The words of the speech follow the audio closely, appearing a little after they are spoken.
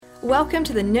Welcome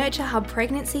to the Nurture Hub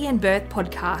Pregnancy and Birth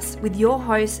Podcast with your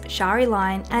hosts Shari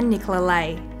Lyon and Nicola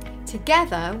Lay.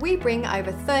 Together, we bring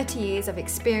over 30 years of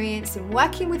experience in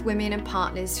working with women and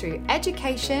partners through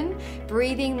education,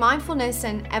 breathing, mindfulness,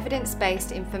 and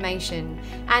evidence-based information,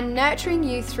 and nurturing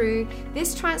you through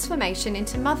this transformation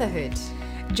into motherhood.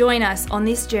 Join us on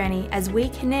this journey as we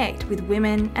connect with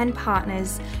women and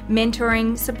partners,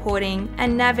 mentoring, supporting,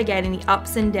 and navigating the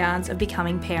ups and downs of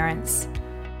becoming parents.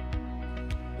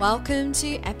 Welcome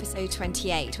to episode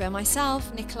 28, where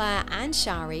myself, Nicola, and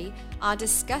Shari are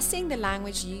discussing the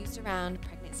language used around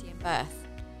pregnancy and birth.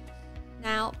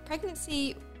 Now,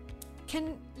 pregnancy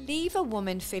can leave a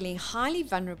woman feeling highly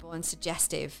vulnerable and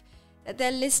suggestive that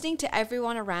they're listening to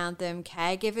everyone around them,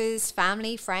 caregivers,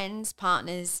 family, friends,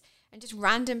 partners, and just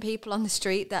random people on the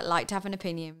street that like to have an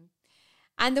opinion.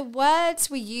 And the words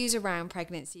we use around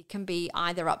pregnancy can be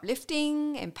either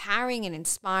uplifting, empowering, and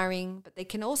inspiring, but they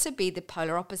can also be the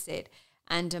polar opposite,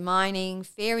 undermining,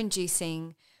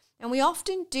 fear-inducing, and we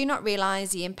often do not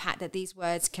realize the impact that these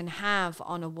words can have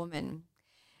on a woman.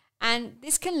 And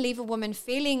this can leave a woman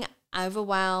feeling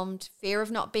overwhelmed, fear of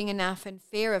not being enough, and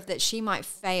fear of that she might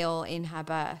fail in her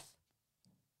birth.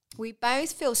 We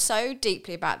both feel so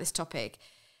deeply about this topic,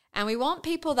 and we want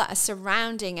people that are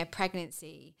surrounding a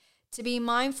pregnancy to be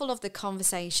mindful of the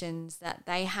conversations that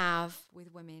they have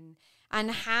with women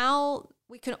and how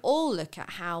we can all look at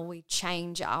how we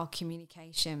change our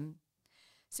communication.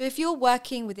 So if you're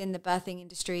working within the birthing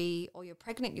industry, or you're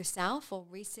pregnant yourself or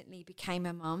recently became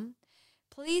a mum,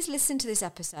 please listen to this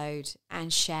episode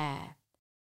and share.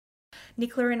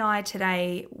 Nicola and I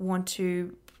today want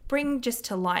to bring just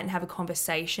to light and have a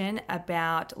conversation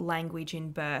about language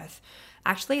in birth.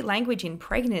 Actually, language in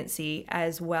pregnancy,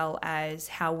 as well as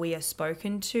how we are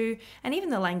spoken to, and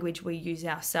even the language we use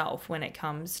ourselves when it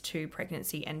comes to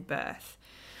pregnancy and birth.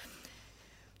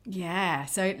 Yeah,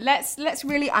 so let's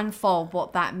really unfold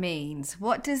what that means.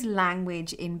 What does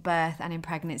language in birth and in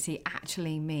pregnancy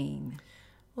actually mean?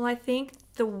 Well, I think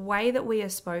the way that we are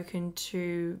spoken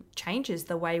to changes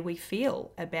the way we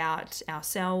feel about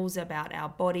ourselves, about our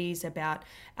bodies, about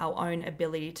our own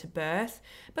ability to birth,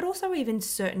 but also even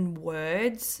certain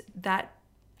words that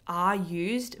are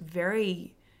used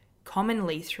very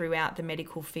commonly throughout the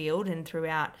medical field and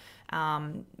throughout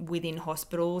within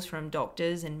hospitals from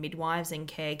doctors and midwives and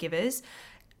caregivers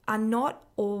are not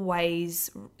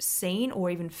always seen or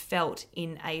even felt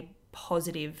in a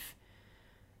positive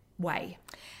way.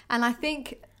 And I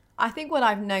think what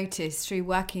I've noticed through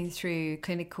working through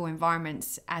clinical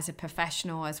environments as a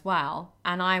professional as well,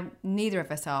 and neither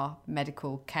of us are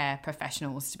medical care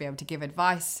professionals to be able to give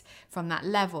advice from that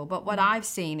level, but what I've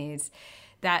seen is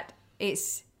that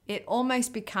it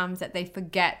almost becomes that they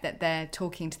forget that they're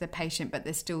talking to the patient, but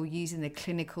they're still using the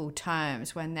clinical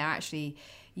terms when they're actually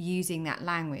using that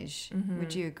language. Mm-hmm.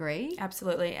 Would you agree?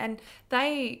 Absolutely. And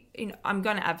I'm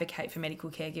going to advocate for medical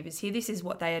caregivers here. This is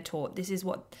what they are taught. This is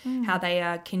how they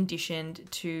are conditioned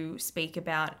to speak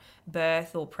about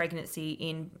birth or pregnancy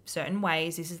in certain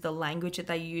ways. This is the language that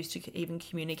they use to even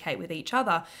communicate with each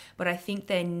other. But I think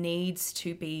there needs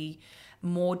to be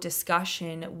more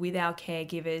discussion with our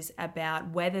caregivers about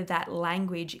whether that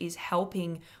language is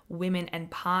helping women and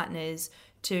partners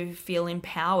to feel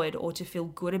empowered or to feel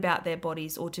good about their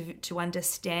bodies or to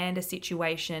understand a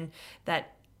situation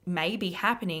that may be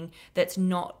happening that's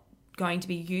not going to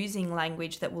be using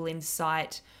language that will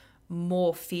incite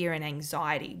more fear and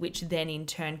anxiety, which then in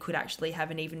turn could actually have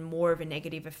an even more of a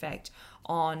negative effect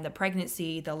on the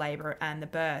pregnancy, the labor, and the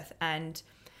birth. And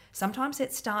sometimes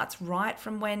it starts right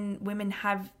from when women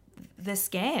have the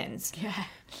scans. Yeah.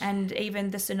 And even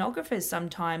the sonographers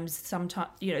sometimes,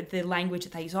 the language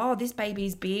that they use, this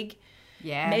baby's big.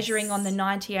 Yes. Measuring on the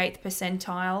 98th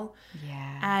percentile.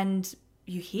 Yeah. And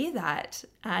you hear that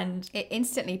and it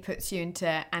instantly puts you into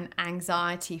an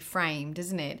anxiety frame,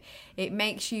 doesn't it? It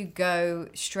makes you go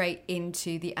straight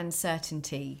into the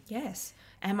uncertainty. Yes.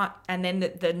 And then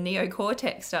the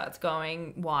neocortex starts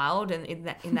going wild, and in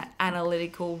that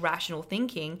analytical, rational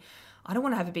thinking, I don't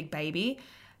want to have a big baby.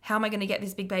 How am I going to get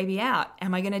this big baby out?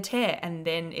 Am I going to tear? And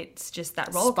then it's just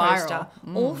that roller coaster,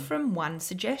 all from one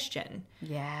suggestion.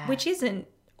 Yeah. Which isn't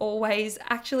always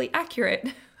actually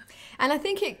accurate. And I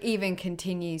think it even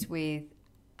continues with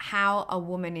how a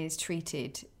woman is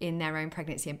treated in their own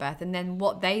pregnancy and birth, and then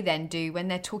what they then do when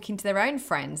they're talking to their own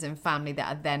friends and family that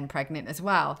are then pregnant as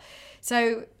well.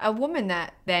 So a woman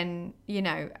that then,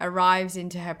 arrives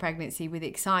into her pregnancy with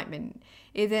excitement,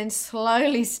 it then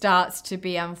slowly starts to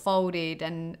be unfolded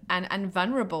and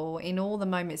vulnerable in all the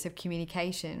moments of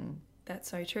communication. That's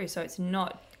so true. So it's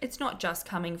not just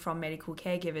coming from medical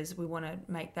caregivers. We want to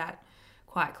make that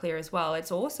quite clear as well.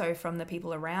 It's also from the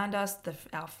people around us,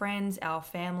 our friends, our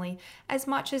family, as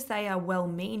much as they are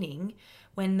well-meaning.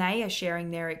 When they are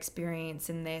sharing their experience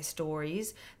and their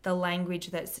stories, the language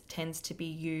that tends to be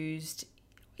used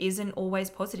isn't always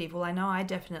positive. Well, I know I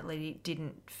definitely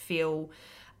didn't feel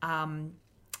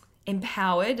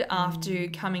empowered after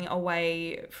coming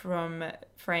away from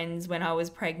friends when I was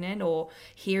pregnant, or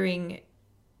hearing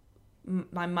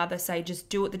my mother say, just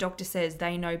do what the doctor says,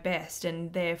 they know best.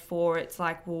 And therefore it's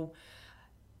like, well,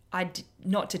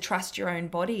 not to trust your own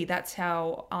body. That's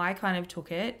how I kind of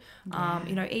took it.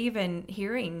 Yeah. Even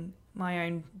hearing my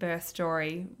own birth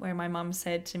story, where my mum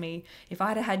said to me, if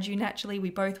I'd had you naturally,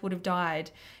 we both would have died,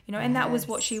 and that was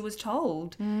what she was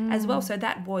told as well. So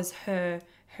that was her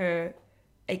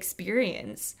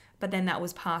experience, but then that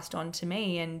was passed on to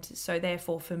me. And so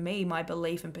therefore for me, my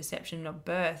belief and perception of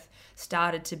birth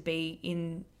started to be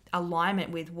in alignment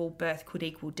with, well, birth could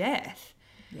equal death.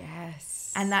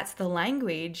 Yes. And that's the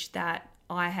language that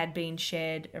I had been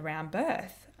shared around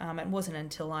birth. It wasn't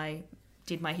until I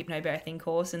did my hypnobirthing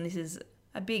course, and this is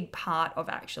a big part of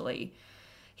actually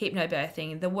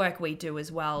hypnobirthing. The work we do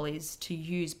as well is to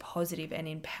use positive and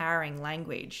empowering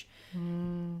language.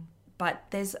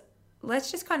 But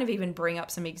let's just kind of even bring up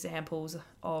some examples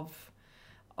of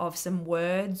some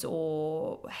words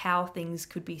or how things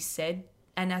could be said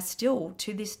and are still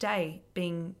to this day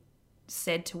being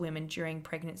said to women during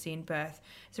pregnancy and birth.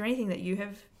 Is there anything that you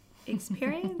have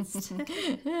experienced?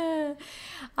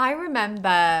 I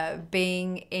remember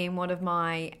being in one of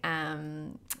my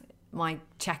my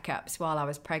checkups while I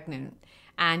was pregnant,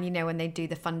 and when they do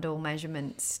the fundal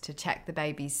measurements to check the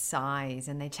baby's size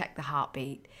and they check the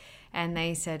heartbeat, and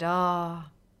they said, oh,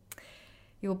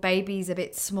 your baby's a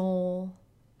bit small,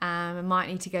 I might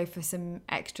need to go for some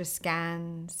extra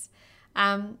scans.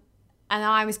 And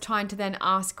I was trying to then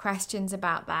ask questions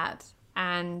about that.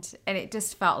 And it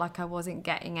just felt like I wasn't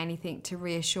getting anything to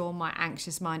reassure my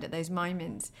anxious mind at those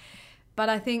moments. But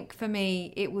I think for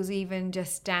me, it was even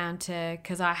just down to,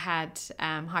 because I had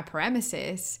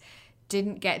hyperemesis,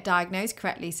 didn't get diagnosed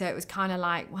correctly. So it was kind of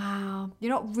like, wow,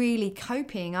 you're not really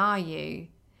coping, are you?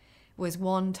 Was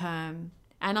one term.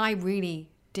 And I really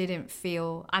didn't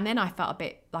feel, and then I felt a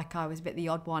bit like I was a bit the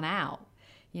odd one out.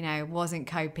 Wasn't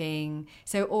coping.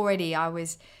 So already I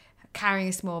was carrying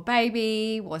a small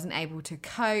baby, wasn't able to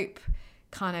cope,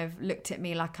 kind of looked at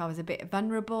me like I was a bit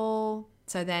vulnerable.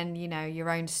 So then, your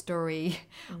own story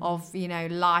of,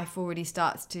 life already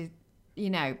starts to,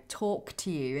 talk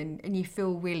to you, and you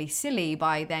feel really silly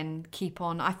by then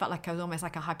I felt like I was almost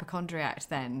like a hypochondriac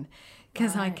then,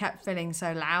 because I kept feeling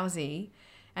so lousy,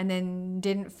 and then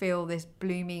didn't feel this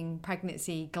blooming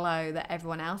pregnancy glow that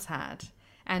everyone else had.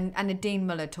 And Nadine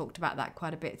Muller talked about that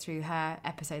quite a bit through her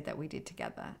episode that we did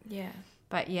together. Yeah.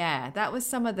 But yeah, that was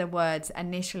some of the words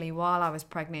initially while I was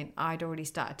pregnant. I'd already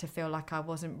started to feel like I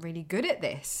wasn't really good at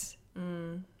this.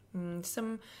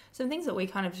 Some things that we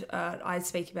kind of I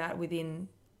speak about within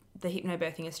the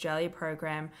Hypnobirthing Australia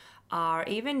program are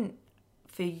even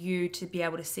for you to be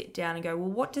able to sit down and go, well,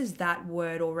 what does that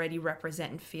word already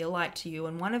represent and feel like to you?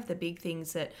 And one of the big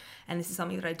things that, and this is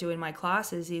something that I do in my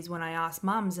classes, is when I ask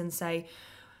mums and say,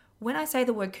 when I say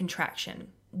the word contraction,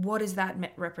 what does that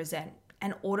represent?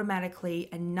 And automatically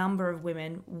a number of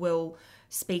women will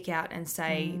speak out and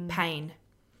say pain.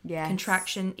 Yes.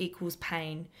 Contraction equals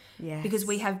pain. Yes. Because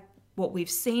we have what we've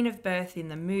seen of birth in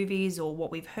the movies, or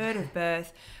what we've heard of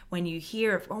birth, when you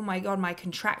hear of, oh my God, my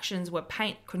contractions were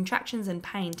pain. Contractions and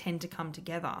pain tend to come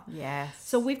together. Yes.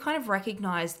 So we've kind of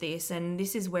recognized this, and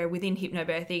this is where within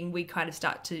hypnobirthing we kind of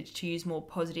start to use more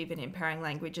positive and empowering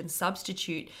language and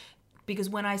substitute. Because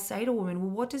when I say to a woman, well,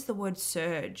 what does the word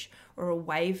surge or a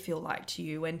wave feel like to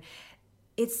you? And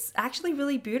it's actually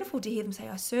really beautiful to hear them say,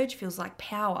 a surge feels like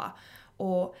power,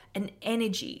 or an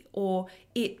energy, or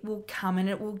it will come and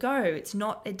it will go.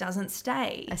 It doesn't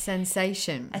stay. A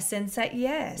sensation.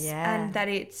 Yes. Yeah. And that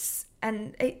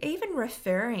even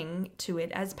referring to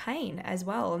it as pain as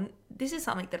well. And this is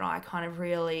something that I kind of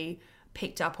really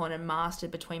picked up on and mastered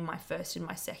between my first and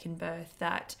my second birth,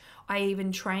 that I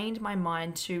even trained my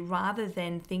mind to, rather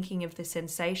than thinking of the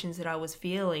sensations that I was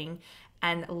feeling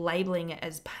and labeling it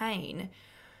as pain,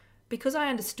 because I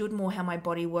understood more how my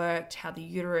body worked, how the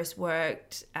uterus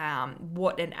worked,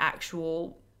 what an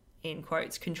actual, in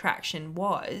quotes, contraction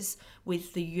was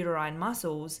with the uterine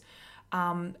muscles,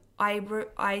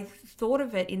 I thought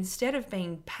of it, instead of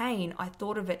being pain, I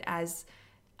thought of it as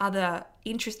other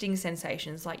interesting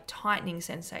sensations, like tightening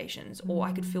sensations, or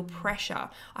I could feel pressure.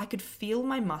 I could feel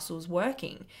my muscles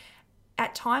working.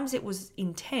 At times it was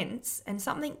intense, and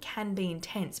something can be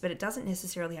intense, but it doesn't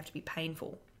necessarily have to be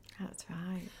painful. That's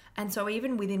right. And so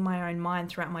even within my own mind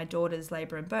throughout my daughter's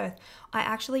labour and birth, I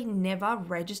actually never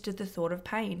registered the thought of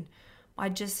pain.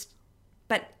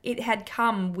 But it had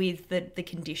come with the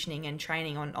conditioning and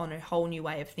training on a whole new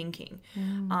way of thinking.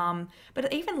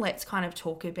 But even let's kind of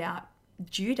talk about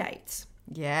due dates.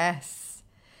 Yes.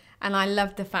 And I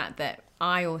love the fact that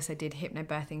I also did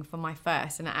hypnobirthing for my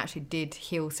first, and I actually did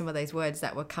heal some of those words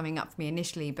that were coming up for me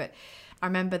initially. But I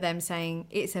remember them saying,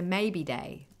 it's a maybe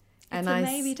day. It's a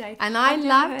maybe day. And I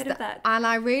loved that. And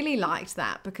I really liked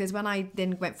that, because when I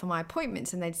then went for my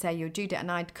appointments and they'd say your due date,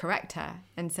 and I'd correct her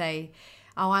and say,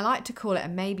 oh, I like to call it a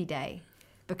maybe day,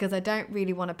 because I don't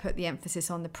really want to put the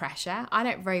emphasis on the pressure. I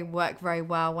don't work very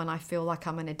well when I feel like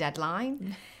I'm in a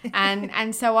deadline.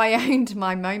 and so I owned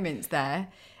my moments there.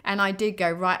 And I did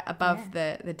go right above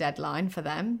the deadline for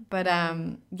them. But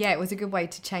it was a good way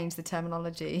to change the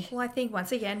terminology. Well, I think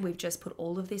once again, we've just put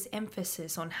all of this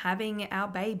emphasis on having our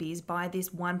babies by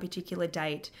this one particular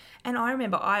date. And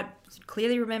I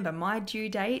clearly remember my due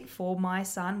date for my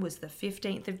son was the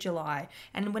 15th of July.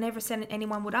 And whenever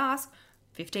anyone would ask,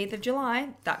 15th of July,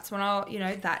 that's when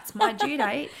that's my due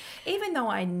date. Even though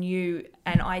I knew,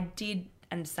 and I did.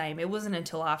 And same, it wasn't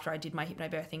until after I did my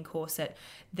hypnobirthing course that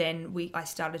then I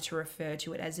started to refer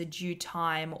to it as a due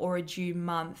time or a due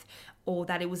month, or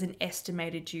that it was an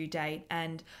estimated due date,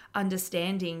 and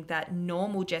understanding that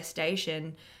normal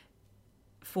gestation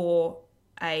for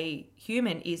a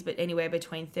human is but anywhere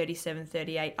between 37,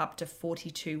 38 up to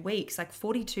 42 weeks. Like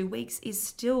 42 weeks is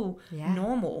still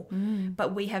normal.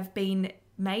 But we have been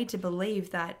made to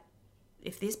believe that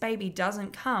if this baby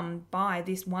doesn't come by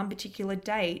this one particular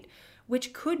date,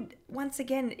 which could, once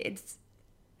again, it's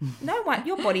no one,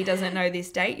 your body doesn't know this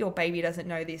date, your baby doesn't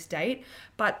know this date,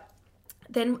 but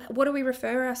then what do we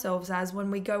refer ourselves as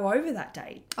when we go over that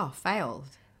date? Oh, failed.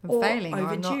 Or failing,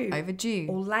 overdue, or not overdue,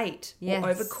 or late, or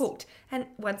overcooked. And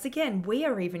once again, we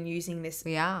are even using this.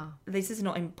 We are. This is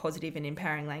not in positive and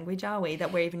empowering language, are we?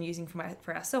 That we're even using for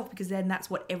ourselves, because then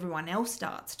that's what everyone else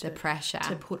starts to the pressure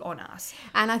to put on us.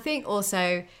 And I think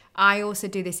I also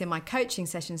do this in my coaching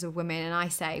sessions with women, and I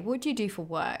say, what do you do for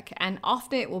work? And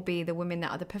often it will be the women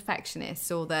that are the perfectionists,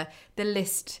 or the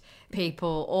list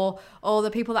people, or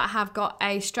the people that have got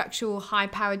a structural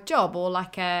high-powered job, or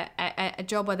like a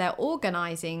job where they're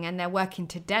organizing and they're working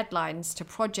to deadlines, to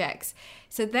projects.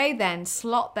 So they then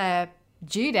slot their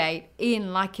due date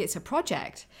in like it's a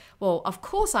project. Well, of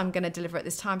course I'm going to deliver at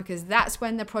this time because that's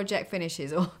when the project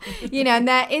finishes. Or, and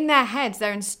they're in their heads,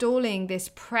 they're installing this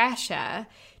pressure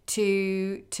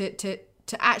to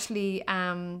actually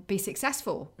be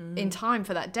successalizing in time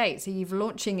for that date. So you're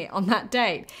launching it on that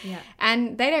date. Yeah.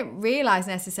 And they don't realize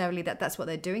necessarily that that's what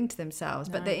they're doing to themselves,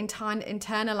 but they're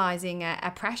internalizing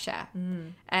a pressure,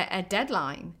 a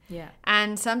deadline. Yeah.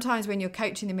 And sometimes when you're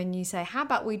coaching them and you say, how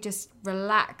about we just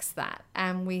relax that?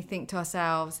 And we think to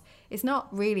ourselves, it's not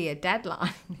really a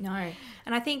deadline. No.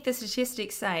 And I think the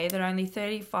statistics say that only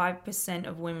 35%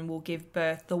 of women will give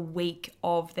birth the week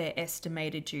of their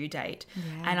estimated due date.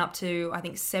 Yeah. And up to, I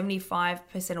think, 75%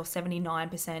 or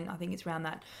 79%, I think it's around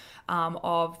that,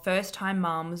 of first-time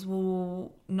mums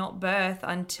will not birth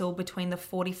until between the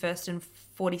 41st and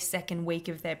 42nd week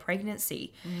of their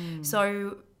pregnancy.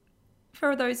 So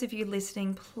for those of you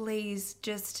listening, please,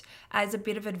 just as a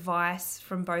bit of advice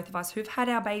from both of us who've had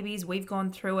our babies, we've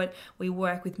gone through it. We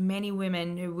work with many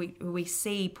women who we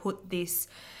see put this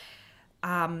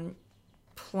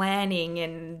planning,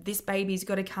 and this baby's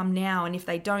got to come now, and if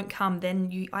they don't come, then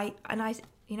you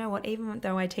know what, even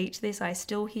though I teach this, I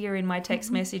still hear in my text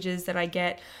messages that I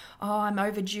get, oh, I'm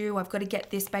overdue, I've got to get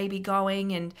this baby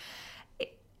going, and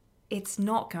it's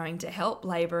not going to help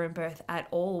labour and birth at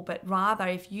all. But rather,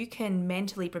 if you can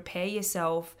mentally prepare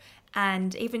yourself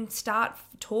and even start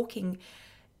talking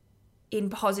in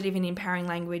positive and empowering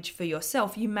language for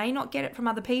yourself, you may not get it from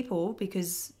other people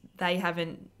because they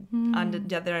haven't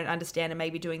they don't understand and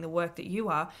maybe doing the work that you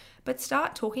are, but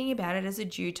start talking about it as a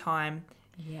due time.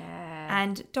 Yeah.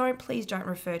 And please don't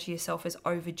refer to yourself as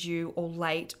overdue or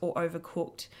late or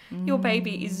overcooked. Your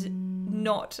baby is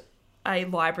not a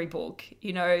library book,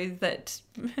 that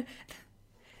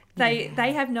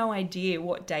they have no idea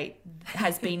what date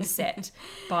has been set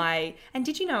by. And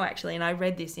did you know, actually, and I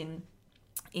read this in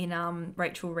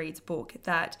Rachel Reed's book,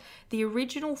 that the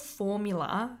original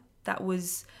formula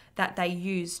that they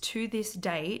used to this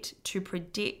date to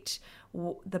predict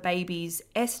the baby's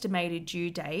estimated due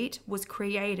date was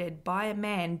created by a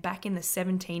man back in the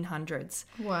 1700s.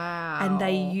 Wow. And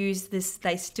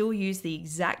they still use the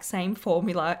exact same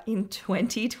formula in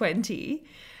 2020,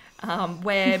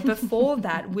 where before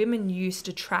that, women used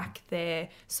to track their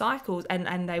cycles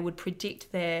and they would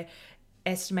predict their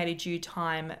estimated due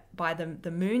time by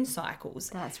the moon cycles.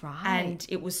 That's right. And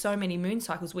it was so many moon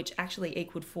cycles, which actually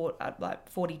equaled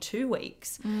 42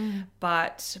 weeks.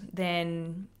 But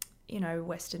then,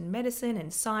 Western medicine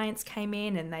and science came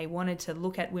in, and they wanted to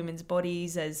look at women's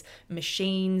bodies as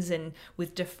machines and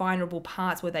with definable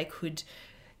parts where they could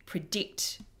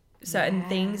predict certain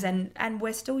things, and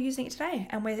we're still using it today,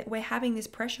 and we're having this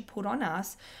pressure put on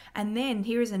us. And then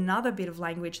here is another bit of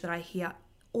language that I hear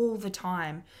all the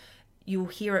time. You'll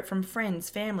hear it from friends,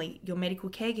 family, your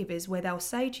medical caregivers, where they'll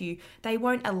say to you, they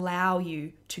won't allow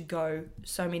you to go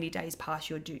so many days past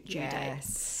your due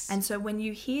date. And so when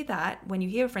you hear that, when you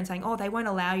hear a friend saying, oh, they won't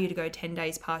allow you to go 10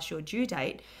 days past your due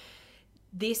date,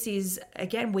 this is,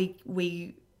 again,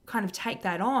 we kind of take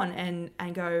that on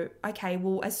and go, okay,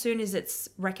 well, as soon as it's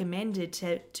recommended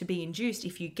to be induced,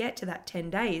 if you get to that 10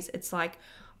 days, it's like,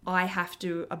 I have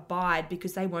to abide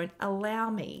because they won't allow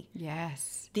me.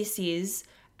 Yes. This is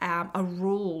a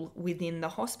rule within the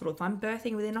hospital. If I'm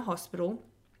birthing within a hospital,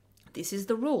 this is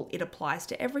the rule. It applies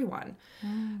to everyone.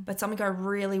 But something I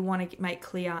really want to make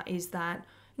clear is that,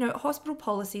 hospital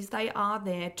policies, they are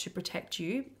there to protect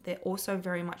you. They're also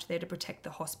very much there to protect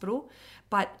the hospital.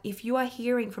 But if you are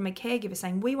hearing from a caregiver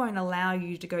saying, we won't allow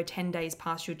you to go 10 days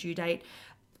past your due date,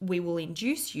 we will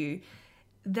induce you,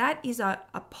 that is a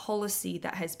policy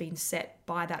that has been set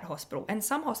by that hospital. And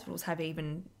some hospitals have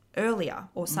even earlier,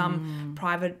 or some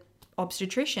private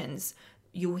obstetricians,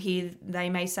 you'll hear they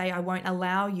may say, I won't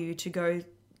allow you to go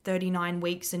 39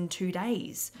 weeks and 2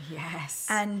 days. Yes.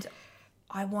 And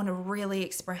I want to really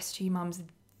express to you mums,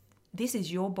 this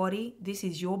is your body, this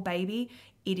is your baby.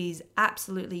 It is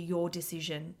absolutely your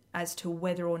decision as to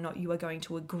whether or not you are going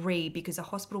to agree, because a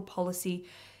hospital policy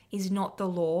is not the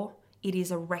law, it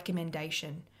is a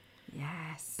recommendation.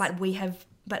 Yes. But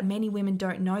many women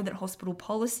don't know that hospital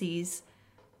policies,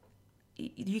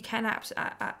 you can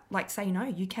say no.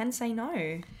 You can say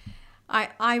no.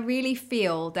 I really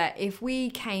feel that if we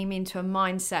came into a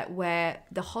mindset where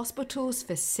the hospitals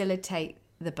facilitate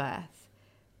the birth,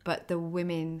 but the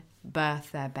women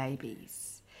birth their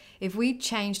babies, if we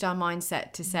changed our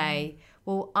mindset to say,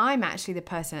 well, I'm actually the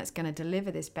person that's going to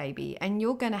deliver this baby, and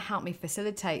you're going to help me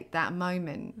facilitate that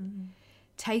moment,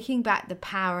 taking back the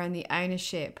power and the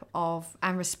ownership of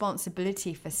and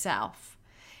responsibility for self,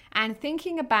 and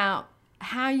thinking about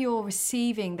how you're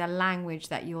receiving the language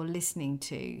that you're listening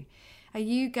to. Are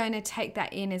you going to take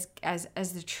that in as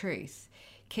the truth?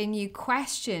 Can you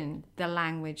question the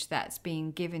language that's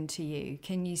being given to you?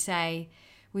 Can you say,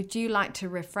 would you like to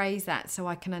rephrase that so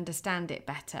I can understand it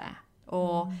better?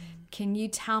 Or can you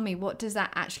tell me, what does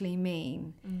that actually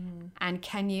mean? And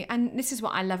and this is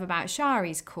what I love about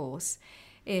Shari's course,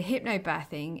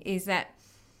 Hypnobirthing, is that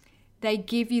they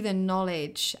give you the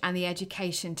knowledge and the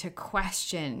education to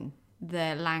question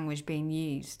the language being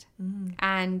used.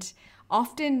 And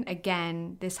often,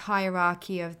 again, this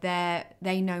hierarchy of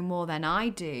they know more than I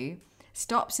do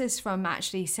stops us from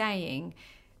actually saying,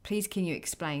 please, can you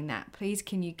explain that? Please,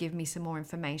 can you give me some more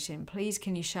information? Please,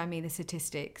 can you show me the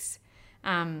statistics?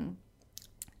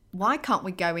 Why can't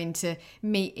we go into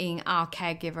meeting our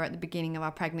caregiver at the beginning of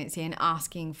our pregnancy and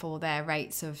asking for their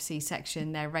rates of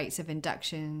C-section, their rates of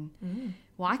induction?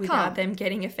 Why can't without them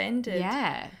getting offended?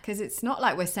 Yeah, because it's not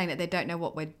like we're saying that they don't know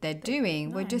what they're doing.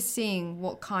 No. We're just seeing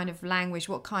what kind of language,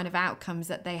 what kind of outcomes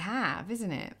that they have,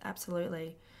 isn't it?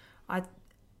 Absolutely.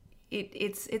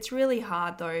 It's really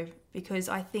hard though, because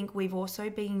I think we've also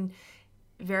been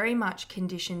very much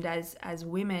conditioned as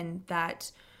women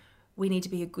that we need to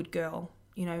be a good girl.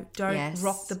 Don't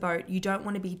rock the boat. You don't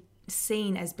want to be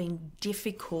seen as being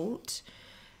difficult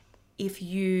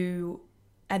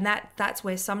and that's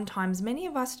where sometimes many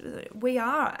of us, we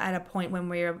are at a point when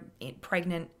we're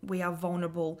pregnant, we are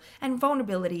vulnerable. And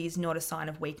vulnerability is not a sign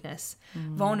of weakness.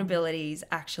 Vulnerability is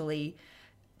actually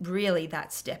really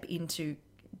that step into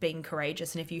being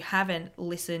courageous. And if you haven't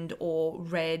listened or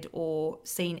read or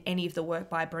seen any of the work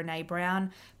by Brené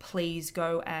Brown, please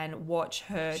go and watch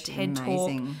her TED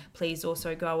Talk. Please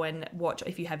also go and watch,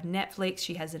 if you have Netflix,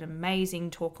 she has an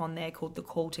amazing talk on there called The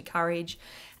Call to Courage.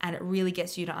 And it really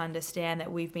gets you to understand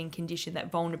that we've been conditioned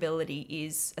that vulnerability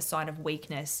is a sign of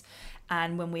weakness.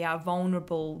 And when we are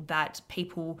vulnerable, that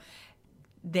people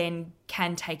then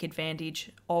can take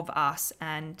advantage of us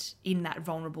and in that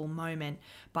vulnerable moment.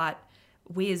 But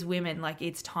we as women,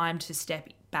 it's time to step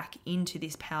back into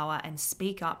this power and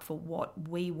speak up for what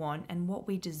we want and what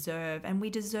we deserve. And we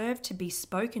deserve to be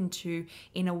spoken to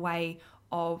in a way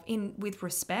with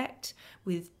respect,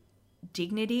 with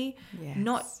dignity,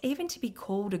 not even to be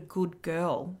called a good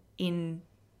girl in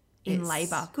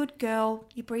labour. Good girl,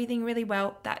 you're breathing really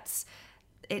well.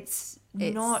 it's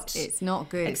not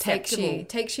good. acceptable. It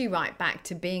takes you right back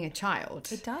to being a child.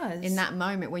 It does. In that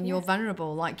moment when you're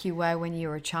vulnerable, like you were when you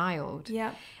were a child.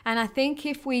 Yeah. And I think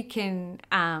if we can,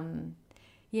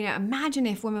 imagine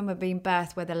if women were being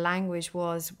birthed where the language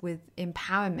was with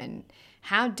empowerment,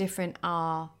 how different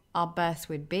our births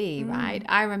would be, right?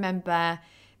 I remember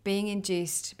being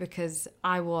induced because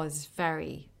I was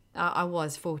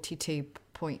 42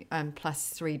 plus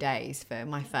 3 days for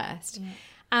my first. Yeah.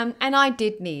 And I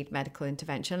did need medical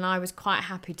intervention. And I was quite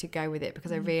happy to go with it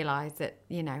because I realised that,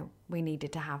 we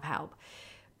needed to have help.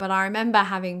 But I remember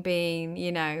having been,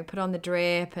 put on the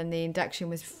drip, and the induction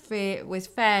was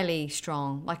fairly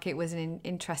strong. Like, it was an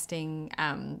interesting,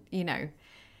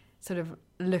 sort of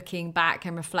looking back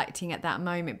and reflecting at that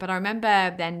moment. But I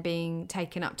remember then being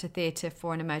taken up to theatre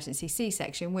for an emergency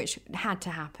C-section, which had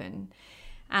to happen.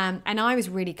 And I was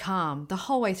really calm the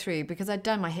whole way through because I'd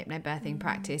done my hypnobirthing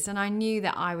practice, and I knew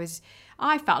that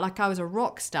I felt like I was a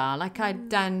rock star. Like, I'd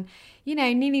done,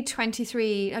 nearly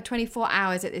 23 or 24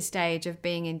 hours at this stage of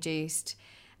being induced.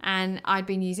 And I'd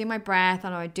been using my breath,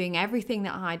 and I was doing everything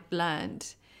that I'd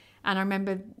learned. And I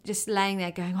remember just laying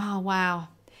there going, oh, wow,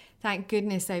 thank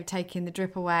goodness they've taken the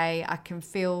drip away. I can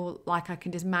feel like I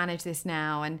can just manage this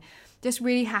now. And just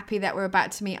really happy that we're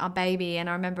about to meet our baby. And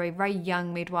I remember a very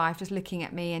young midwife just looking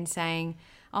at me and saying,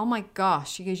 oh my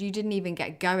gosh, she goes, you didn't even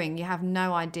get going. You have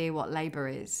no idea what labour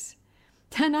is.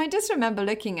 And I just remember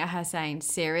looking at her saying,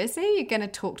 seriously, you're going to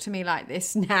talk to me like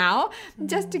this now?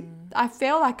 I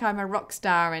feel like I'm a rock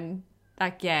star. And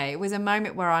it was a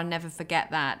moment where I'll never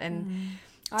forget that. And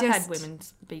I've had women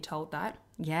be told that.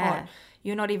 Yeah. Oh,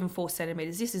 you're not even 4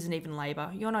 centimetres. This isn't even labour.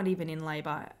 You're not even in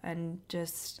labour. And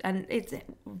it's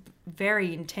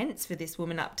very intense for this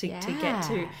woman to get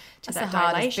to that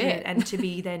dilation and to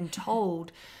be then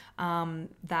told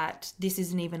that this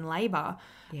isn't even labour.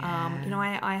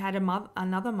 Yeah. I had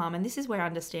another mum, and this is where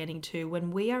understanding too, when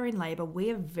we are in labour,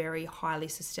 we are very highly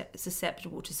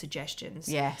susceptible to suggestions.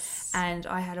 Yes. And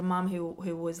I had a mum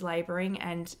who was labouring,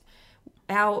 and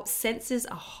our senses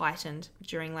are heightened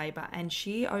during labour, and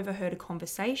she overheard a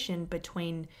conversation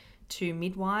between 2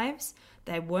 midwives.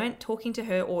 They weren't talking to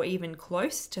her or even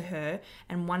close to her,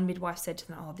 and one midwife said to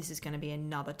them, oh, this is going to be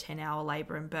another 10-hour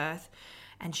labour and birth.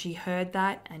 And she heard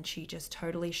that, and she just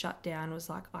totally shut down, was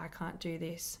like, I can't do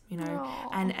this, Aww.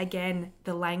 And again,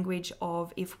 the language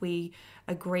of, if we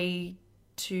agree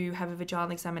to have a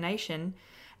vaginal examination,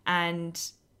 and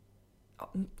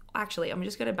actually, I'm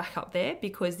just going to back up there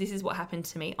because this is what happened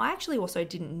to me. I actually also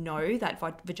didn't know that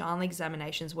vaginal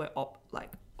examinations were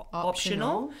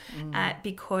optional.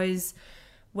 Because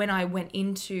when I went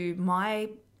into my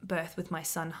birth with my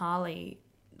son Harley,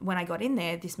 when I got in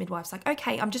there, this midwife's like,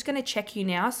 okay, I'm just going to check you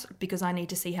now because I need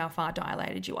to see how far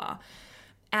dilated you are.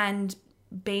 And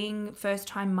being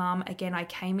first-time mum, again, I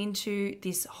came into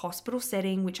this hospital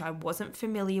setting, which I wasn't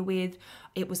familiar with.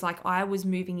 It was like I was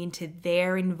moving into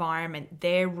their environment,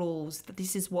 their rules.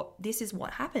 This is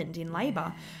what happened in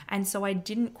labour. Yeah. And so I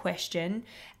didn't question,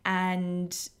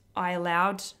 and I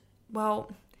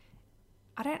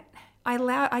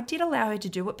did allow her to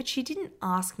do it, but she didn't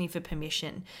ask me for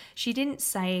permission. She didn't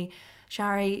say,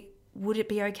 Shari, would it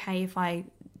be okay if I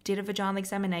did a vaginal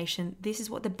examination? This is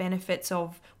what the benefits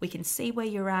of, we can see where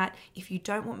you're at. If you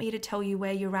don't want me to tell you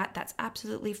where you're at, that's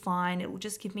absolutely fine. It will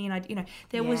just give me an idea.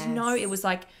 It was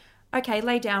like, okay,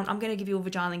 lay down. I'm going to give you a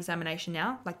vaginal examination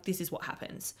now. Like, this is what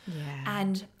happens. Yeah.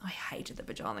 And I hated the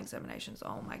vaginal examinations.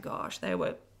 Oh my gosh. They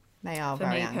are for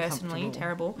me personally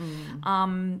terrible.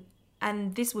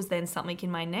 And this was then something in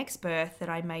my next birth that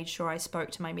I made sure I spoke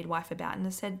to my midwife about. And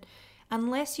I said,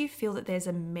 unless you feel that there's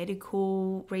a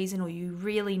medical reason or you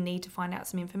really need to find out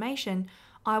some information,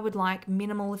 I would like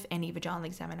minimal, if any, vaginal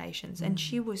examinations. And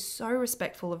she was so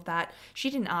respectful of that. She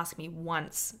didn't ask me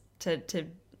once to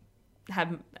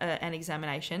have an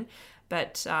examination,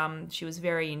 but she was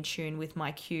very in tune with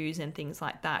my cues and things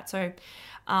like that. So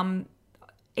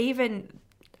even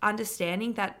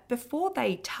understanding that before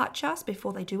they touch us,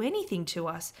 before they do anything to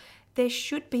us, there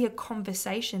should be a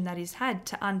conversation that is had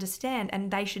to understand, and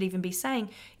they should even be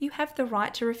saying, you have the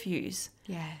right to refuse.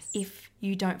 Yes. If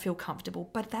you don't feel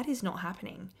comfortable. But that is not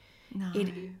happening. No.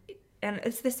 And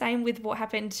it's the same with what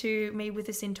happened to me with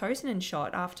the Syntocinon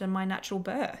shot after my natural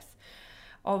birth,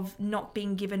 of not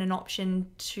being given an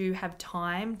option to have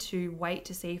time to wait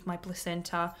to see if my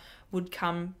placenta would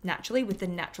come naturally with the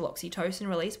natural oxytocin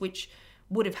release, which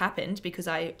would have happened because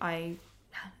I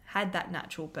had that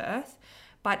natural birth.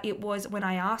 But it was when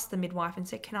I asked the midwife and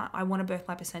said, I want to birth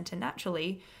my placenta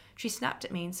naturally, she snapped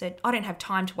at me and said, I don't have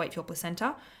time to wait for your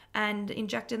placenta, and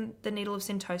injected the needle of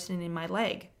Syntocinon in my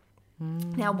leg.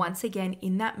 Now, once again,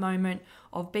 in that moment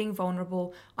of being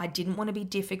vulnerable, I didn't want to be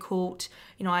difficult.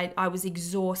 I was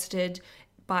exhausted,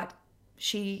 but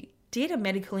she did a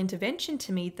medical intervention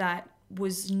to me that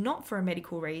was not for a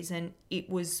medical reason. It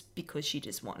was because she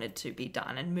just wanted to be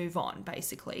done and move on,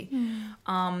 basically.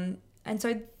 And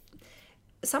so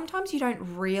sometimes you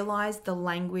don't realize the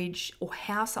language or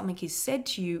how something is said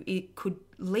to you. It could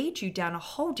lead you down a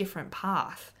whole different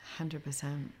path.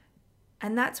 100%.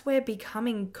 And that's where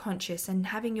becoming conscious and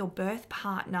having your birth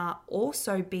partner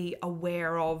also be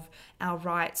aware of our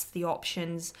rights, the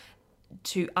options,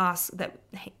 to ask that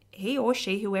he or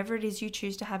she, whoever it is you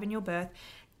choose to have in your birth,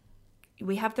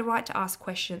 we have the right to ask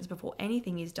questions before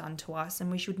anything is done to us, and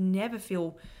we should never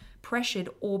feel pressured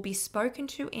or be spoken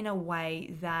to in a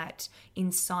way that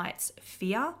incites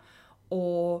fear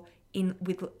or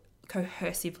with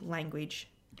coercive language.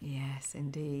 Yes,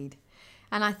 indeed.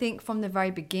 And I think from the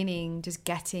very beginning, just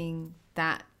getting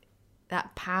that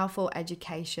powerful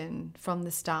education from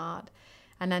the start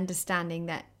and understanding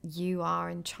that you are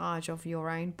in charge of your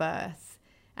own birth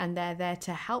and they're there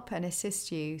to help and assist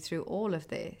you through all of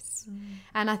this.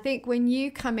 And I think when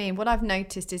you come in, what I've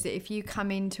noticed is that if you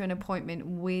come into an appointment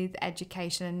with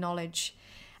education and knowledge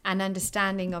and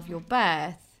understanding of your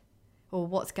birth or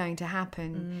what's going to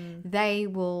happen, they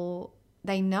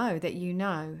know that you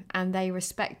know, and they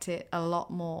respect it a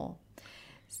lot more.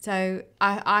 So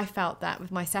I felt that with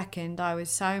my second, I was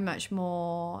so much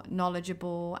more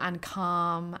knowledgeable and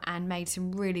calm and made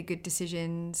some really good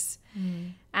decisions.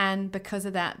 And because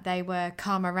of that, they were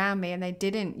calm around me and they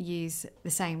didn't use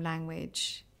the same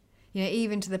language.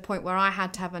 Even to the point where I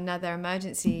had to have another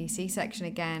emergency C-section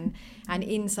again. And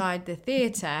inside the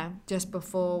theatre, just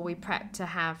before we prepped to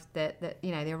have the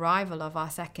arrival of our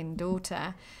second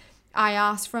daughter, I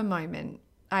asked for a moment.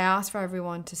 I asked for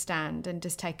everyone to stand and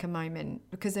just take a moment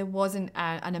because there wasn't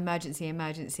an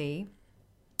emergency,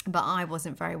 but I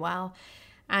wasn't very well.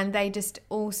 And they just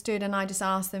all stood and I just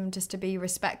asked them just to be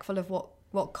respectful of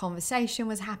what conversation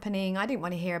was happening. I didn't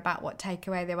want to hear about what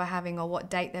takeaway they were having or what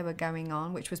date they were going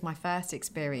on, which was my first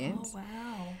experience. Oh,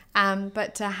 wow.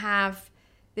 But to have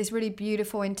this really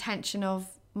beautiful intention of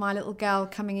my little girl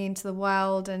coming into the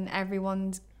world and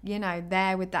everyone's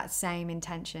there with that same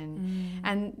intention.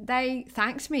 And they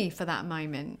thanked me for that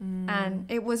moment. And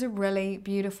it was a really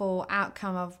beautiful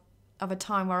outcome of a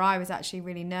time where I was actually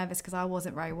really nervous because I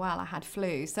wasn't very well. I had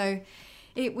flu. So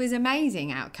it was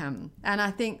amazing outcome. And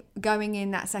I think going in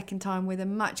that second time with a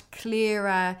much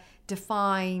clearer,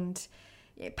 defined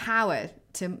power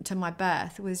to my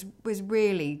birth was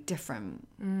really different.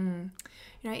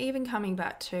 Even coming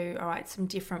back to, all right, some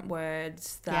different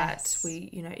words that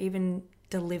we, even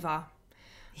deliver.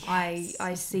 Yes.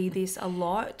 I see this a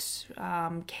lot.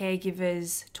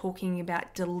 Caregivers talking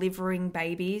about delivering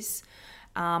babies.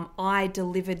 I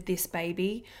delivered this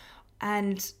baby.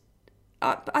 And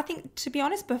I think, to be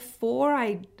honest, before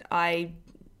I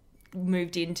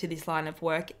moved into this line of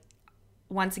work,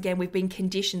 once again, we've been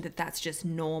conditioned that that's just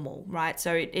normal, right?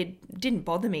 So it didn't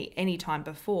bother me any time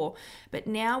before. But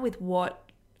now with what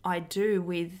I do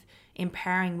with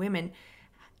empowering women,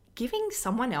 giving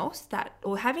someone else that,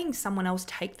 or having someone else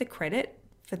take the credit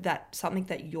for that, something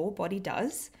that your body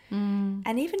does.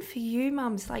 And even for you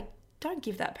mums, don't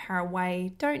give that power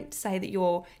away. Don't say that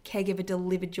your caregiver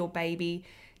delivered your baby.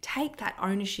 Take that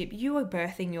ownership. You are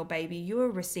birthing your baby. You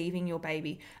are receiving your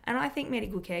baby. And I think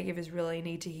medical caregivers really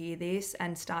need to hear this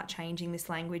and start changing this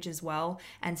language as well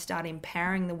and start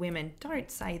empowering the women.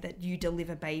 Don't say that you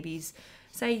deliver babies.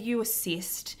 Say you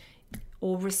assist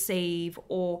or receive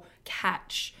or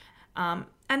catch.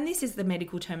 And this is the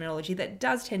medical terminology that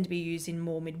does tend to be used in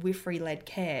more midwifery-led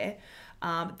care.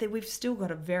 That we've still got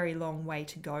a very long way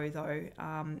to go though.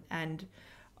 And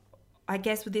I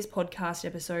guess with this podcast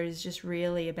episode is just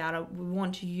really about, we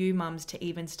want you mums to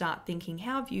even start thinking,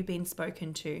 how have you been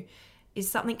spoken to?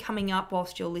 Is something coming up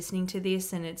whilst you're listening to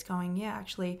this and it's going, yeah,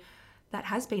 actually, that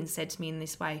has been said to me in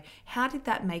this way. How did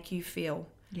that make you feel?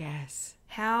 Yes.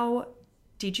 How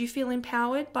did you feel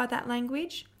empowered by that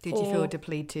language? Did you feel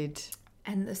depleted?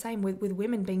 And the same with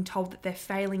women being told that they're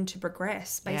failing to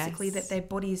progress, basically that their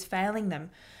body is failing them.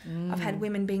 I've had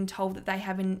women being told that they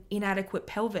have an inadequate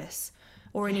pelvis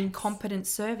or an incompetent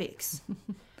cervix.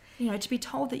 To be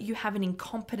told that you have an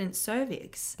incompetent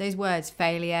cervix. Those words,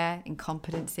 failure,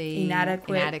 incompetency,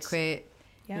 inadequate.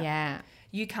 Yeah.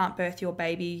 You can't birth your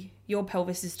baby. Your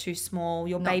pelvis is too small.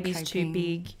 Your baby's too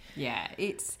big. Yeah,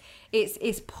 it's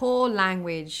poor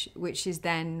language, which is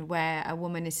then where a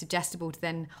woman is suggestible to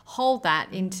then hold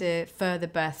that into further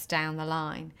births down the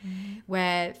line.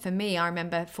 Where for me, I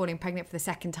remember falling pregnant for the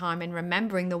second time and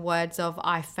remembering the words of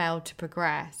 "I failed to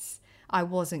progress." I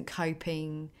wasn't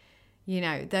coping.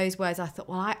 those words, I thought,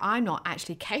 well, I'm not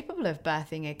actually capable of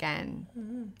birthing again.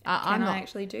 Can I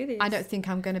actually do this? I don't think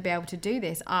I'm going to be able to do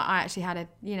this. I actually had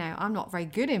I'm not very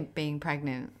good in being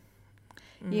pregnant.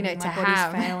 My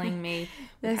body's failing me.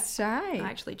 That's right. I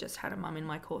actually just had a mum in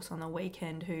my course on the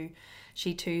weekend who,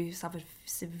 she too suffered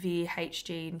severe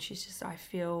HG, and she's just, I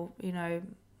feel,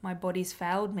 my body's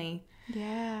failed me.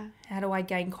 Yeah. How do I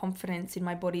gain confidence in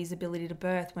my body's ability to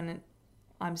birth when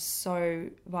I'm so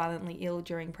violently ill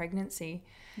during pregnancy?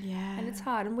 Yeah. And it's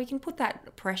hard, and we can put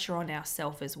that pressure on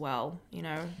ourselves as well,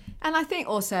 And I think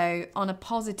also on a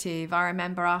positive, I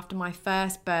remember after my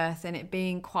first birth and it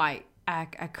being quite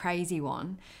a crazy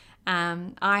one,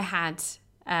 I had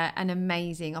an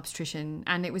amazing obstetrician,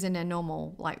 and it was in a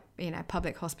normal,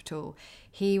 public hospital.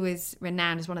 He was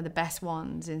renowned as one of the best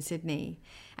ones in Sydney,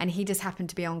 and he just happened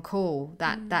to be on call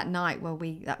that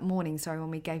morning when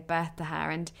we gave birth to her,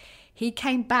 and he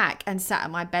came back and sat at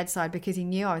my bedside because he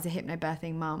knew I was a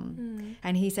hypnobirthing mum,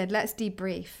 and he said, let's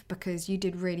debrief because you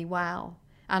did really well,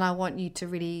 and I want you to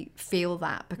really feel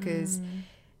that, because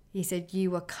he said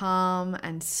you were calm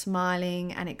and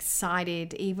smiling and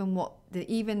excited,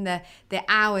 even the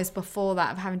hours before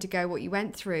that of having to go what you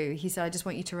went through. He said, I just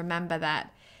want you to remember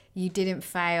that you didn't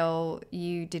fail,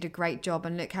 you did a great job,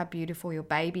 and look how beautiful your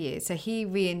baby is. So he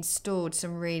reinstalled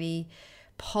some really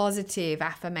positive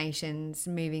affirmations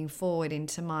moving forward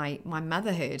into my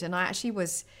motherhood. And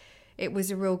it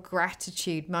was a real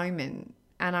gratitude moment.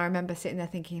 And I remember sitting there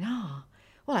thinking,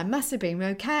 well, I must have been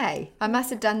okay. I must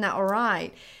have done that all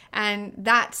right. And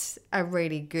that's a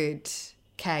really good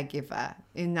caregiver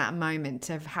in that moment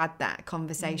to have had that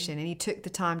conversation. And he took the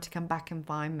time to come back and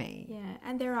find me. Yeah,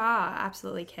 and there are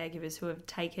absolutely caregivers who have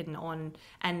taken on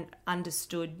and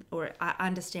understood or are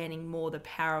understanding more the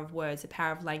power of words, the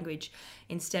power of language.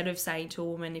 Instead of saying to a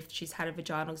woman, if she's had a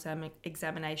vaginal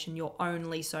examination, you're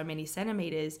only so many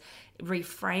centimeters,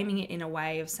 reframing it in a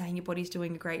way of saying your body's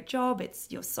doing a great job,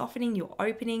 you're softening, you're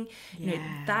opening.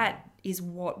 That is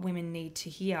what women need to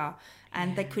hear.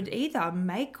 And they could either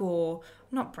make or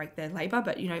not break their labour,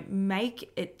 but,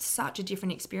 make it such a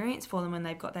different experience for them when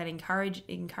they've got that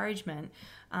encouragement.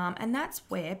 And that's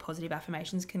where positive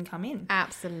affirmations can come in.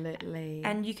 Absolutely.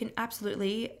 And you can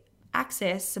absolutely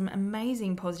access some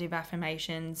amazing positive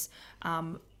affirmations.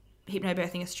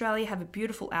 Hypnobirthing Australia have a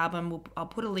beautiful album. I'll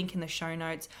put a link in the show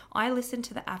notes. I listen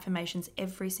to the affirmations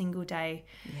every single day.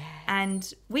 Yes.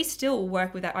 And we still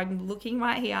work with that. I'm looking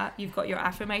right here. You've got your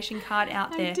affirmation card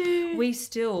out there. I do. We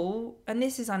still, and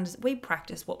this is we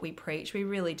practice what we preach. We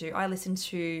really do. I listen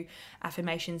to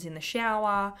affirmations in the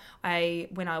shower.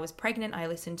 When I was pregnant, I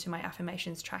listened to my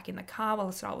affirmations track in the car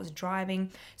while I was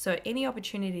driving. So any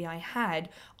opportunity I had,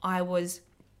 I was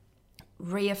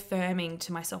reaffirming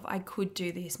to myself I could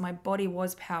do this. My body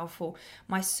was powerful.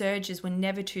 My surges were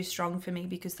never too strong for me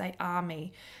because they are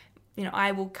me.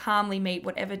 I will calmly meet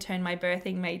whatever turn my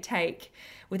birthing may take.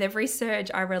 With every surge,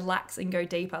 I relax and go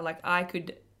deeper.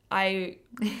 I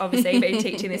obviously been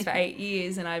teaching this for 8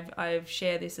 years, and I've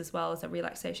shared this as well as a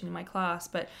relaxation in my class,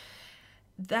 but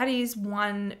that is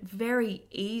one very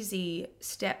easy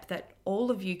step that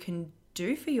all of you can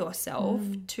do for yourself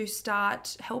to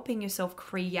start helping yourself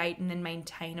create and then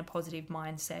maintain a positive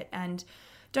mindset. And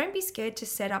don't be scared to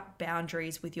set up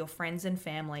boundaries with your friends and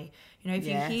family. If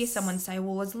you hear someone say,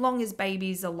 well, as long as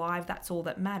baby's alive, that's all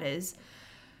that matters,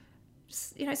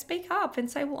 speak up and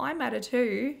say, well, I matter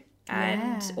too.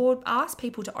 Or ask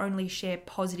people to only share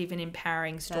positive and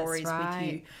empowering stories with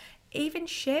you. Even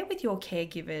share with your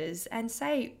caregivers and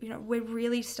say, we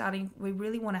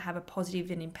really want to have a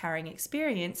positive and empowering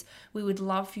experience. We would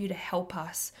love for you to help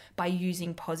us by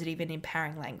using positive and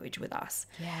empowering language with us.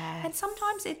 Yes. And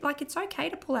sometimes it's okay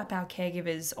to pull up our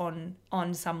caregivers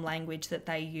on some language that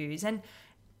they use and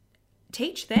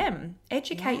teach them,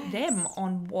 educate them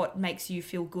on what makes you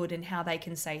feel good and how they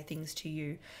can say things to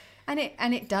you. And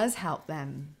it does help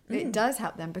them. It does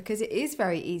help them because it is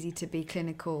very easy to be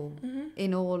clinical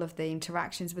in all of the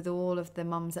interactions with all of the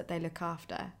mums that they look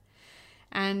after.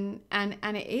 And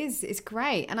it's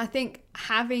great. And I think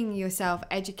having yourself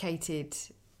educated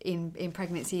in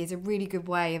pregnancy is a really good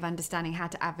way of understanding how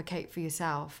to advocate for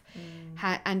yourself.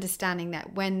 Understanding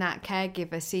that when that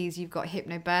caregiver sees you've got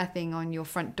hypnobirthing on your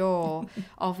front door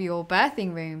of your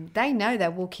birthing room, they know they're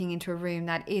walking into a room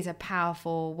that is a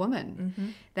powerful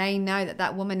woman. They know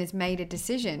that woman has made a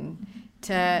decision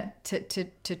to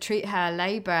treat her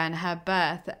labour and her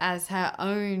birth as her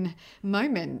own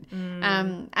moment.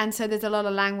 And so there's a lot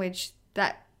of language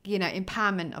that,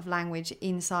 empowerment of language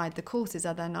inside the courses,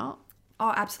 are there not?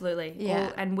 Oh, absolutely.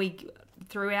 Yeah. And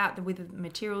throughout with the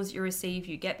materials you receive,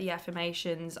 you get the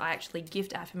affirmations. I actually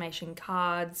gift affirmation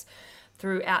cards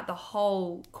throughout the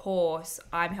whole course,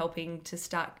 I'm helping to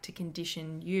start to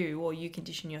condition you, or you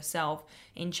condition yourself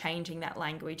in changing that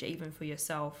language even for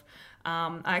yourself.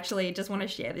 I actually just want to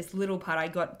share this little part. I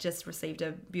just received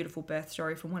a beautiful birth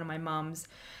story from one of my mums,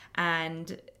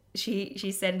 and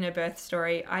she said in her birth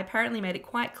story, I apparently made it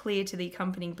quite clear to the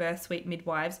accompanying birth suite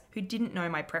midwives, who didn't know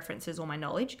my preferences or my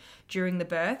knowledge during the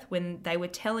birth, when they were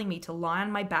telling me to lie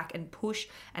on my back and push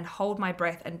and hold my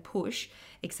breath and push,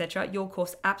 etc. Your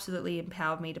course absolutely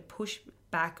empowered me to push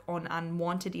back on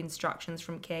unwanted instructions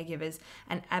from caregivers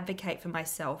and advocate for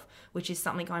myself, which is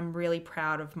something I'm really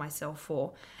proud of myself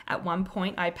for. At one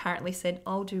point, I apparently said,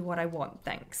 I'll do what I want,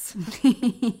 thanks.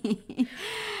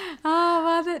 Oh,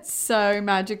 well, that's so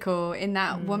magical. In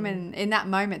that woman, in that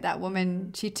moment, that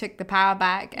woman, she took the power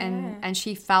back and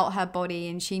she felt her body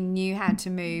and she knew how to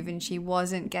move and she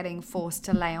wasn't getting forced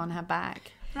to lay on her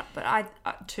back.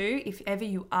 But too, if ever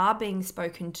you are being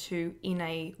spoken to in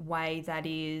a way that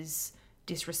is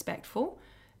disrespectful,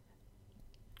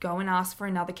 go and ask for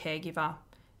another caregiver.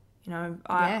 You know,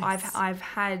 I've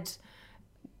had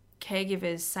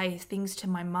caregivers say things to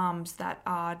my mums that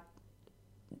are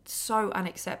so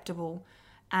unacceptable,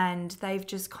 and they've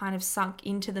just kind of sunk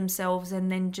into themselves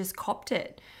and then just copped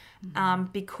it,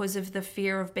 because of the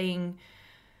fear of being,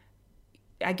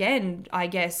 again, I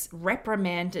guess,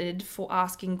 reprimanded for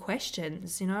asking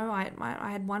questions. You know,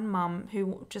 I had one mum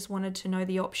who just wanted to know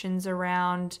the options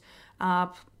around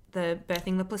the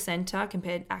birthing the placenta,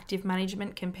 compared active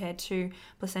management compared to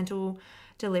placental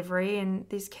delivery, and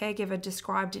this caregiver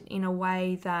described it in a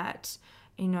way that,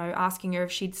 you know, asking her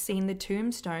if she'd seen the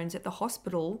tombstones at the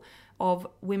hospital of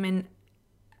women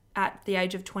at the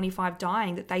age of 25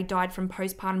 dying, that they died from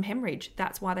postpartum hemorrhage.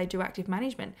 That's why they do active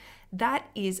management. That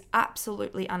is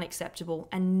absolutely unacceptable,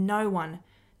 and no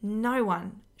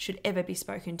one should ever be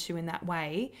spoken to in that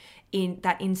way,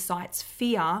 that incites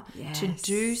fear to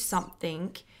do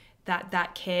something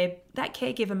that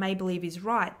caregiver may believe is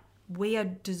right. We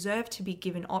deserve to be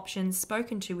given options,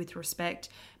 spoken to with respect,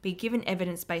 be given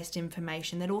evidence-based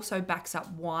information that also backs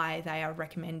up why they are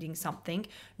recommending something,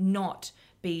 not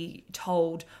be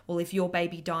told, well, if your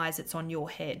baby dies, it's on your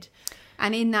head.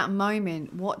 And in that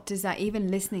moment, what does that, even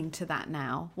listening to that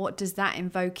now, what does that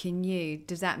invoke in you?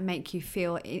 Does that make you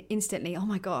feel instantly, oh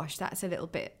my gosh, that's a little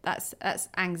bit, that's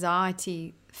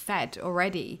anxiety fed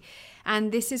already?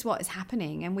 And this is what is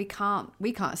happening, and we can't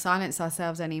silence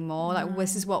ourselves anymore. Like,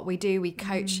 this is what we do. We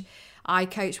coach. I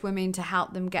coach women to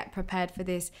help them get prepared for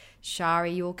this.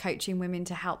 Shari, you're coaching women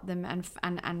to help them,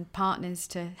 and partners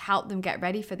to help them get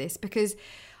ready for this, because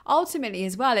ultimately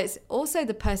as well, it's also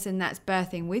the person that's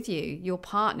birthing with you, your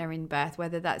partner in birth,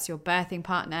 whether that's your birthing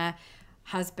partner,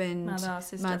 husband,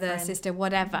 mother, sister,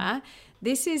 whatever.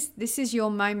 This is your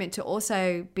moment to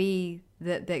also be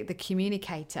the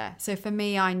communicator. So for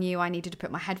me, I knew I needed to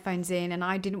put my headphones in, and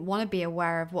I didn't want to be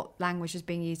aware of what language was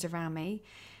being used around me.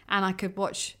 And I could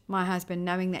watch my husband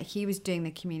knowing that he was doing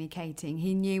the communicating.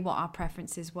 He knew what our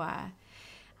preferences were.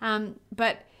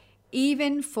 But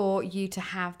even for you to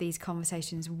have these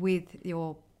conversations with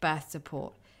your birth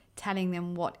support, telling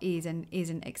them what is and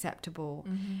isn't acceptable.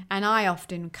 And I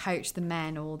often coach the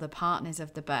men or the partners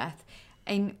of the birth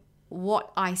in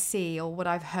what I see or what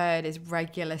I've heard as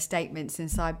regular statements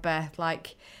inside birth,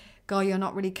 like, God, you're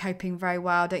not really coping very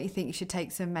well. Don't you think you should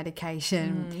take some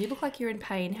medication? You look like you're in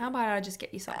pain. How about I just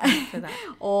get you something for that?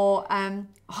 Or,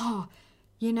 oh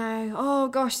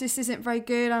gosh, this isn't very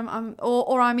good. I'm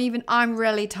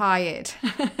really tired.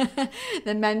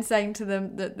 The men saying to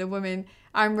them, the women,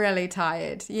 I'm really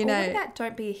tired. You know, what about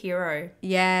don't be a hero?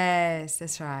 Yes,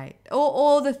 that's right.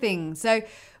 All the things. So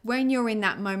when you're in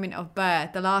that moment of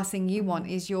birth, the last thing you want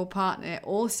is your partner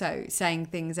also saying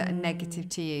things that are negative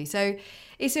to you. So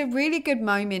it's a really good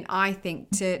moment, I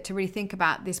think, to really think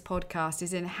about this podcast,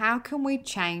 is in how can we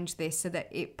change this so that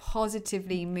it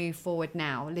positively move forward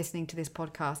now, listening to this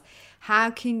podcast.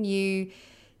 How can you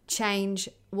change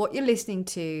what you're listening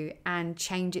to and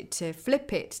change it to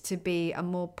flip it to be a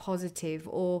more positive,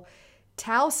 or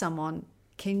tell someone,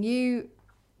 can you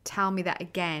tell me that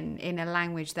again in a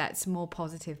language that's more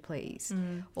positive, please?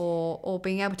 Or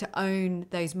being able to own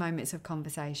those moments of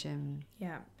conversation.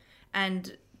 Yeah.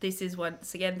 And this is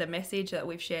once again the message that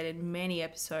we've shared in many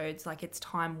episodes. Like, it's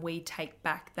time we take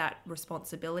back that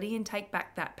responsibility and take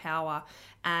back that power.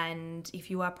 And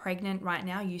if you are pregnant right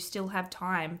now, you still have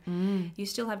time. You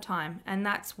still have time. And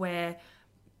that's where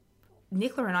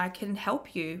Nicola and I can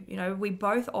help you. You know, we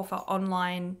both offer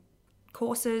online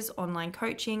courses, online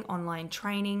coaching, online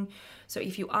training. So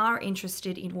if you are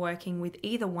interested in working with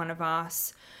either one of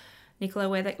us, Nicola,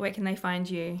 where can they find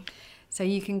you? So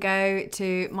you can go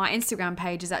to my Instagram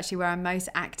page is actually where I'm most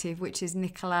active, which is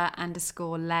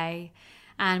Nicola_Lay.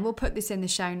 And we'll put this in the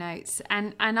show notes.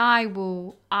 And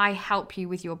I help you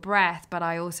with your breath, but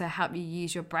I also help you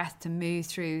use your breath to move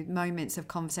through moments of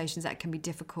conversations that can be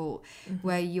difficult,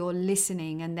 where you're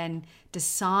listening and then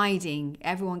deciding.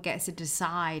 Everyone gets to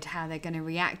decide how they're going to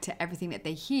react to everything that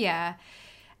they hear,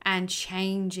 and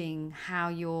changing how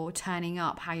you're turning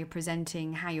up, how you're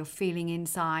presenting, how you're feeling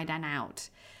inside and out,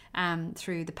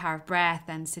 through the power of breath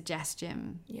and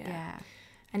suggestion. Yeah.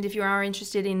 And if you are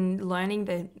interested in learning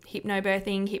the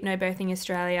Hypnobirthing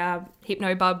Australia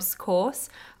Hypnobubs course,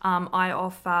 I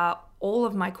offer all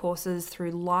of my courses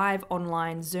through live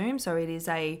online Zoom. So it is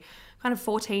a kind of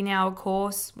 14-hour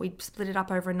course. We split it up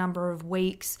over a number of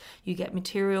weeks. You get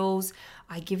materials.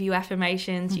 I give you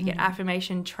affirmations. You get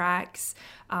affirmation tracks,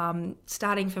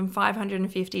 starting from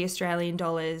 550 Australian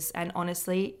dollars. And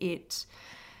honestly,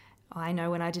 I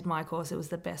know when I did my course, it was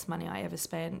the best money I ever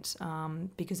spent,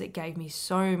 because it gave me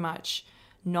so much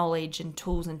knowledge and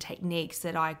tools and techniques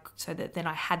so that then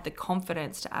I had the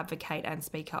confidence to advocate and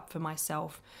speak up for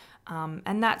myself.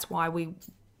 And that's why we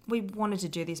wanted to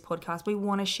do this podcast. We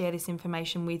want to share this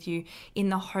information with you in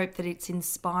the hope that it's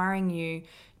inspiring you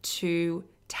to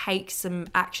take some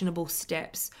actionable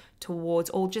steps towards,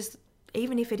 or just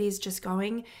even if it is just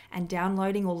going and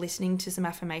downloading or listening to some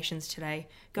affirmations today,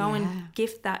 go and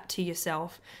gift that to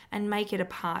yourself and make it a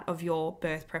part of your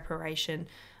birth preparation.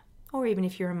 Or even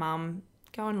if you're a mum,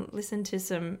 go and listen to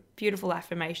some beautiful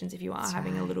affirmations if you are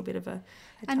having a little bit of a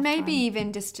and maybe time.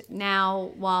 Even just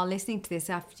now while listening to this,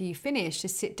 after you finish,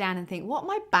 just sit down and think, what are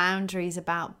my boundaries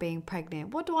about being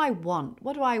pregnant? What do I want?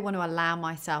 What do I want to allow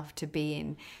myself to be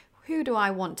in? Who do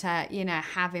I want to,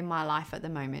 have in my life at the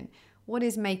moment? What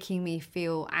is making me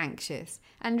feel anxious?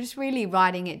 And just really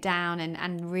writing it down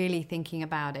and really thinking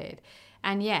about it.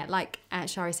 And yeah, like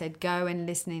Shari said, go and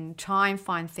listen, try and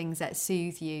find things that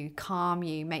soothe you, calm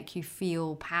you, make you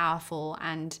feel powerful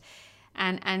and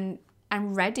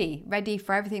ready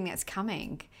for everything that's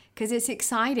coming. Because it's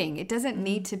exciting. It doesn't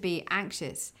need to be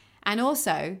anxious. And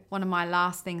also, one of my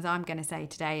last things I'm going to say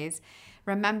today is,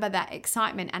 remember that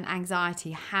excitement and anxiety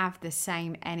have the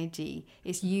same energy.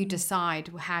 It's you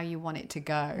decide how you want it to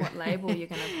go. What label you're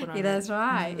going to put on it. That's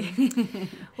right.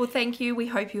 Well, thank you. We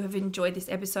hope you have enjoyed this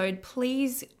episode.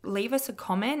 Please leave us a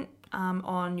comment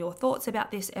on your thoughts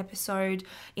about this episode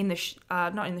in the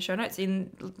not in the show notes.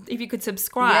 If you could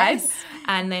subscribe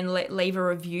and then leave a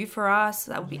review for us,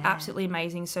 that would be absolutely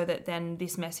amazing. So that then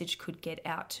this message could get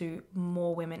out to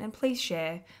more women. And please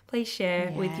share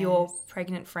with your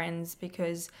pregnant friends,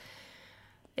 because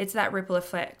it's that ripple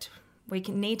effect. We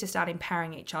need to start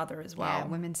empowering each other as well. Yeah,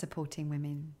 women supporting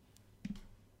women.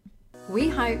 We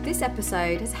hope this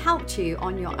episode has helped you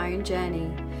on your own journey.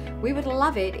 We would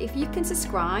love it if you can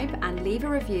subscribe and leave a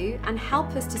review and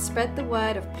help us to spread the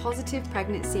word of positive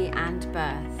pregnancy and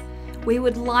birth. We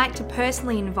would like to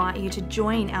personally invite you to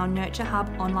join our Nurture Hub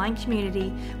online community,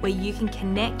 where you can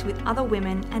connect with other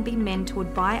women and be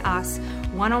mentored by us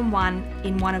one-on-one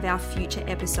in one of our future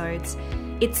episodes.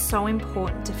 It's so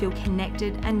important to feel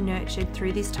connected and nurtured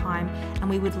through this time, and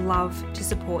we would love to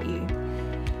support you.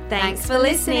 Thanks for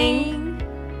listening.